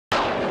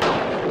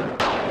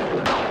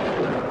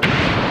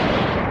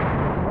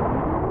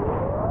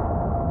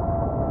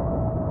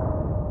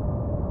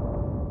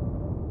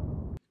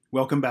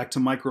Welcome back to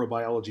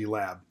Microbiology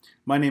Lab.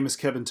 My name is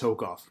Kevin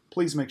Tokoph.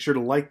 Please make sure to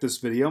like this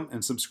video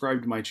and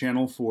subscribe to my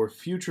channel for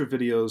future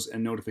videos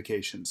and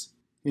notifications.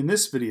 In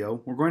this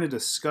video, we're going to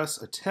discuss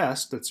a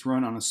test that's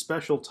run on a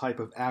special type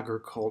of agar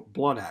called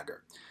blood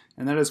agar,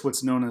 and that is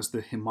what's known as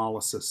the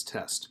hemolysis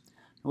test.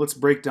 Now let's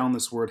break down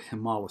this word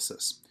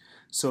hemolysis.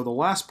 So the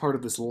last part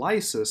of this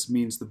lysis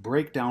means the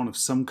breakdown of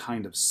some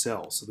kind of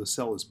cell. So the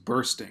cell is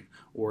bursting,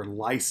 or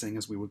lysing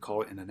as we would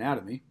call it in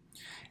anatomy.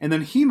 And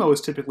then hemo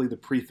is typically the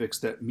prefix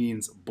that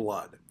means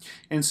blood.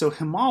 And so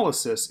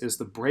hemolysis is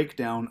the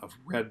breakdown of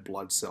red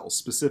blood cells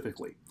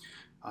specifically.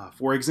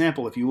 For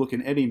example, if you look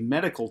in any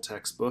medical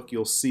textbook,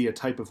 you'll see a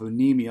type of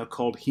anemia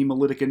called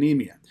hemolytic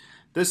anemia.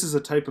 This is a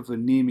type of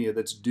anemia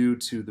that's due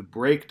to the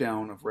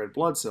breakdown of red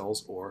blood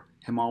cells, or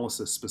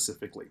hemolysis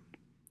specifically.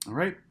 All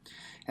right?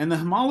 And the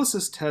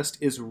hemolysis test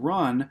is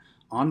run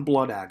on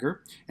blood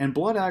agar, and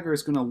blood agar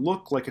is going to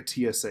look like a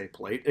TSA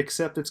plate,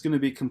 except it's going to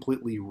be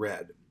completely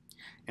red.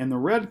 And the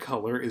red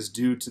color is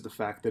due to the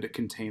fact that it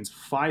contains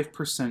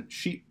 5%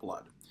 sheep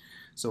blood.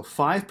 So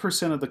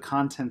 5% of the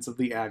contents of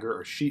the agar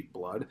are sheep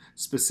blood.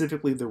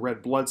 Specifically, the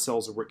red blood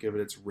cells are what give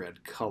it its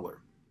red color.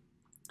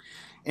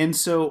 And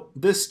so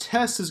this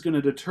test is going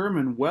to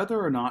determine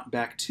whether or not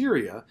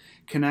bacteria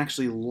can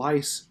actually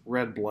lyse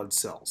red blood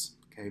cells,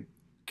 okay?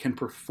 Can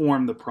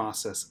perform the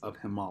process of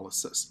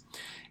hemolysis.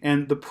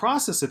 And the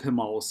process of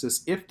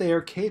hemolysis, if they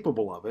are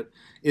capable of it,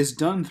 is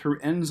done through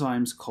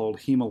enzymes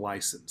called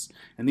hemolysins.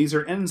 And these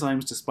are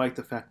enzymes despite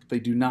the fact that they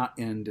do not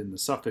end in the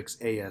suffix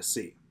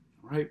 -ase,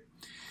 right?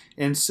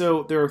 And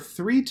so there are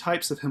three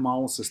types of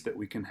hemolysis that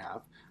we can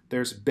have.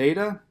 There's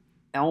beta,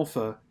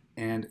 alpha,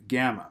 and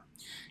gamma.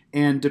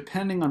 And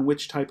depending on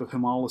which type of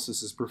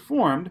hemolysis is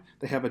performed,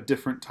 they have a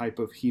different type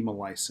of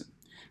hemolysin.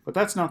 But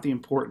that's not the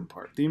important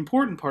part. The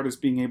important part is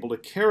being able to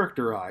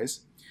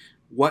characterize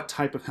what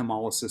type of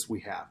hemolysis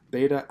we have,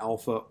 beta,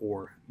 alpha,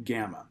 or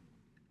gamma.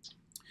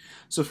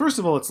 So first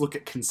of all, let's look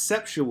at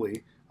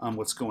conceptually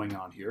what's going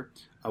on here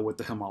with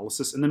the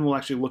hemolysis, and then we'll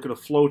actually look at a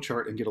flow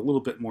chart and get a little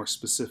bit more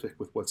specific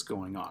with what's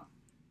going on.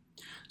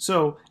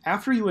 So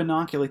after you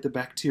inoculate the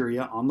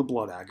bacteria on the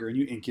blood agar and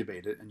you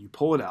incubate it and you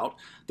pull it out,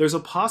 there's a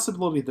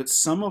possibility that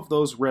some of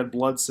those red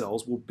blood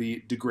cells will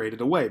be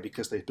degraded away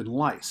because they've been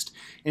lysed.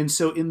 And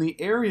so in the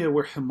area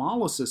where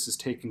hemolysis is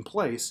taking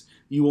place,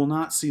 you will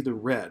not see the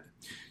red.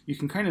 You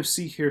can kind of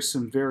see here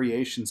some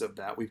variations of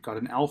that. We've got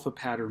an alpha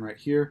pattern right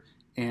here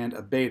and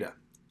a beta.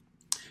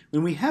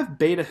 When we have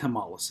beta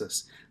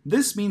hemolysis,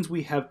 this means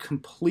we have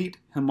complete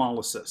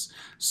hemolysis.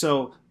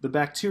 So the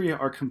bacteria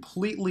are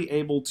completely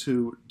able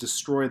to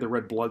destroy the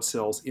red blood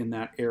cells in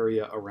that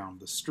area around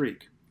the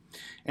streak.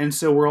 And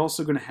so we're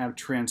also going to have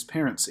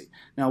transparency.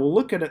 Now we'll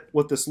look at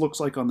what this looks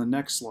like on the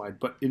next slide,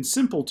 but in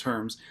simple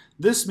terms,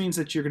 this means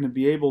that you're going to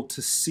be able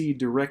to see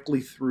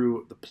directly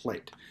through the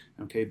plate,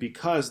 okay,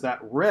 because that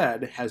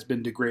red has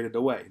been degraded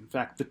away. In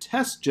fact, the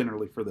test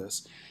generally for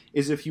this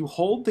is if you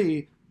hold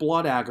the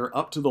blood agar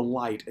up to the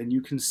light and you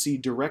can see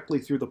directly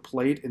through the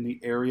plate in the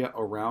area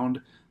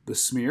around the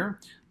smear,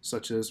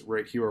 such as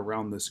right here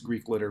around this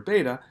Greek letter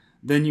beta,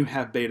 then you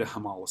have beta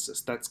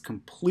hemolysis. That's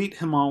complete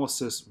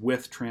hemolysis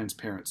with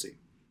transparency.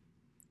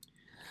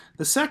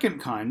 The second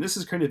kind, this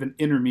is kind of an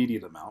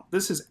intermediate amount.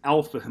 This is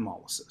alpha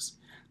hemolysis.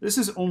 This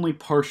is only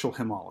partial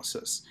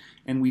hemolysis,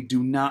 and we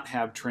do not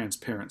have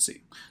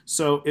transparency.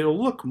 So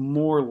it'll look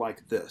more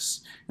like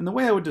this. And the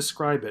way I would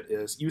describe it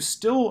is you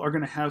still are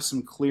going to have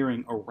some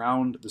clearing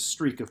around the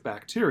streak of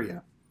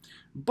bacteria,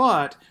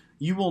 but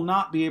you will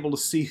not be able to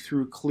see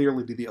through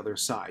clearly to the other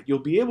side. You'll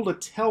be able to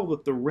tell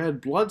that the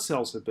red blood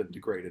cells have been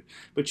degraded,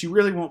 but you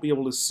really won't be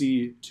able to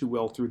see too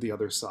well through the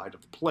other side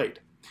of the plate.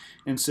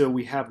 And so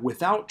we have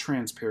without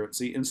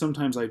transparency, and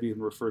sometimes I've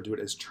even referred to it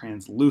as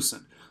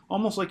translucent,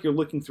 almost like you're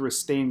looking through a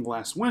stained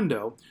glass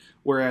window,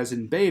 whereas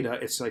in beta,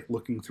 it's like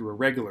looking through a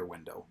regular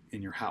window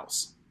in your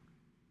house.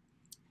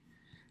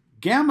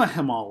 Gamma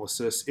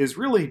hemolysis is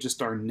really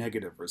just our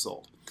negative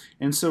result.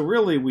 And so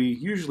really we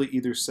usually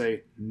either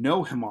say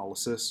no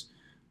hemolysis,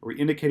 or we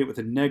indicate it with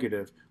a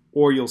negative,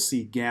 or you'll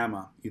see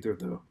gamma, either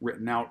the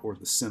written out or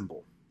the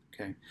symbol.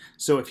 Okay?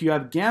 So if you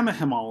have gamma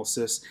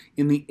hemolysis,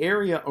 in the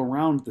area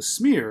around the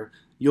smear,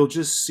 you'll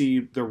just see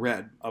the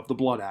red of the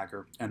blood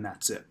agar, and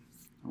that's it.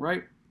 All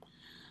right?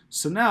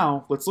 So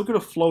now let's look at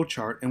a flow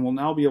chart, and we'll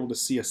now be able to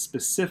see a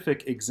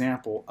specific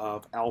example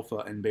of alpha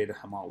and beta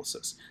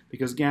hemolysis,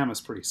 because gamma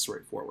is pretty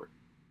straightforward.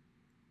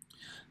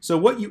 So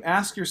what you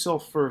ask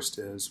yourself first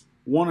is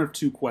one of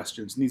two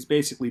questions, and these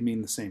basically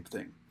mean the same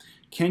thing.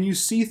 Can you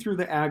see through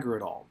the agar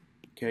at all?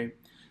 Okay?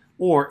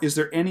 Or is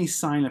there any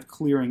sign of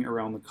clearing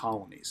around the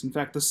colonies? In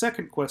fact, the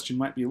second question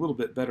might be a little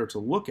bit better to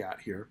look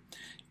at here.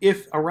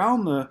 If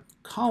around the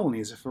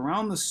colonies, if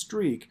around the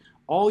streak,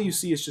 all you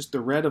see is just the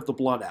red of the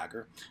blood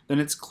agar, then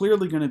it's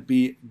clearly going to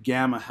be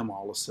gamma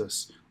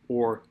hemolysis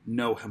or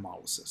no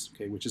hemolysis,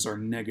 okay, which is our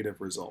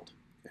negative result.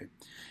 Okay?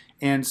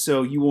 And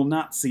so you will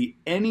not see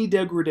any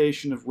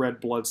degradation of red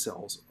blood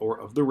cells, or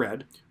of the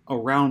red,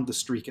 around the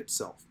streak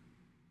itself.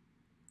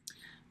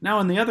 Now,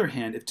 on the other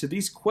hand, if to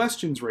these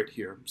questions right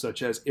here,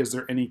 such as, is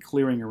there any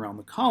clearing around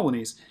the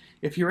colonies,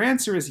 if your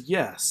answer is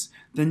yes,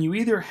 then you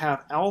either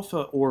have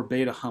alpha or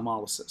beta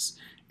hemolysis,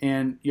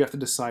 and you have to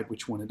decide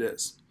which one it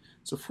is.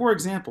 So for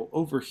example,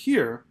 over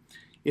here,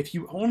 if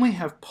you only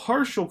have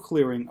partial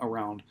clearing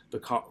around the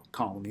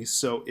colonies,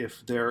 so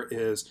if there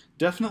is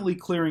definitely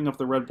clearing of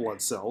the red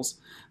blood cells,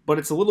 but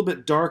it's a little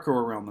bit darker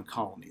around the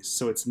colonies,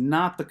 so it's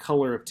not the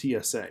color of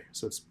TSA,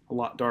 so it's a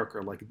lot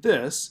darker like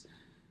this,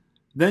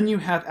 then you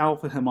have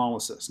alpha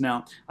hemolysis.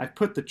 Now, I've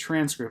put the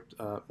transcript,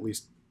 at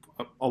least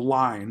a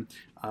line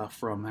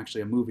from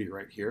actually a movie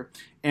right here,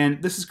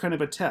 and this is kind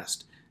of a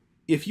test.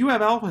 If you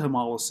have alpha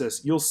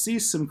hemolysis, you'll see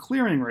some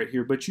clearing right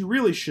here, but you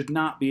really should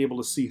not be able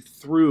to see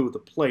through the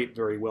plate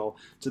very well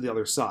to the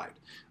other side.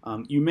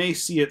 You may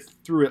see it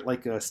through it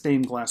like a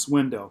stained glass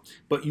window,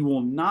 but you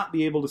will not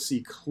be able to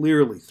see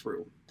clearly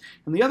through.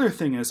 And the other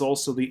thing is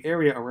also the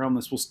area around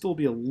this will still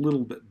be a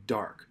little bit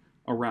dark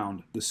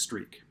around the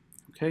streak.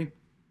 Okay?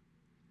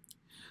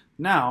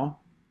 Now,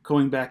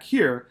 going back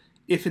here,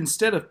 if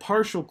instead of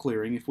partial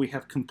clearing, if we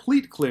have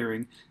complete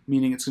clearing,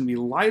 meaning it's going to be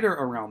lighter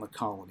around the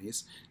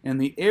colonies,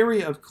 and the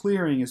area of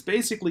clearing is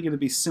basically going to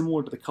be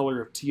similar to the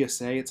color of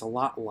TSA, it's a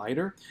lot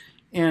lighter,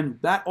 and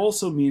that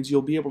also means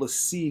you'll be able to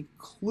see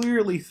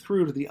clearly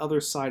through to the other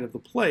side of the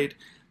plate,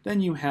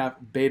 then you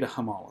have beta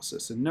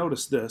hemolysis. And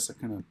notice this, I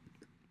kind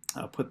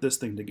of put this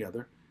thing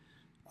together.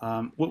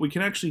 What we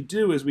can actually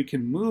do is we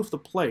can move the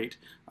plate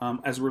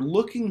as we're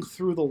looking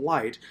through the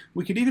light.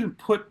 We could even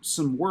put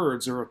some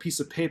words or a piece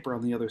of paper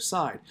on the other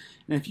side.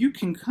 And if you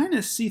can kind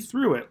of see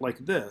through it like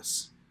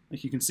this,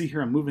 like you can see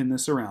here I'm moving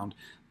this around,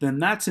 then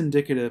that's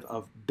indicative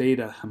of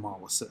beta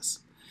hemolysis.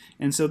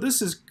 And so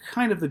this is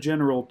kind of the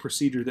general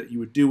procedure that you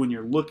would do when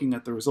you're looking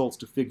at the results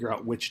to figure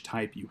out which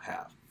type you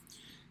have.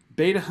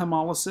 Beta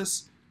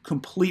hemolysis,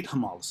 complete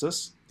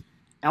hemolysis.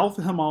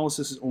 Alpha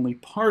hemolysis is only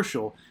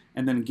partial,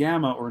 and then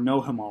gamma or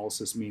no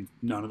hemolysis means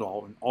none at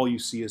all, and all you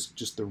see is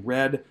just the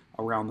red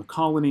around the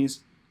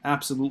colonies,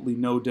 absolutely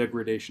no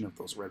degradation of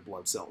those red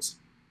blood cells.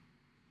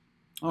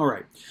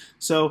 Alright,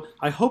 so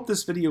I hope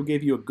this video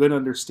gave you a good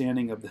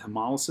understanding of the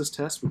hemolysis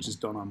test, which is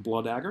done on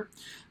blood agar.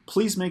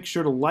 Please make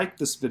sure to like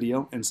this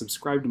video and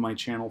subscribe to my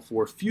channel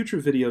for future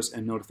videos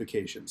and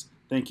notifications.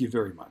 Thank you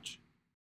very much.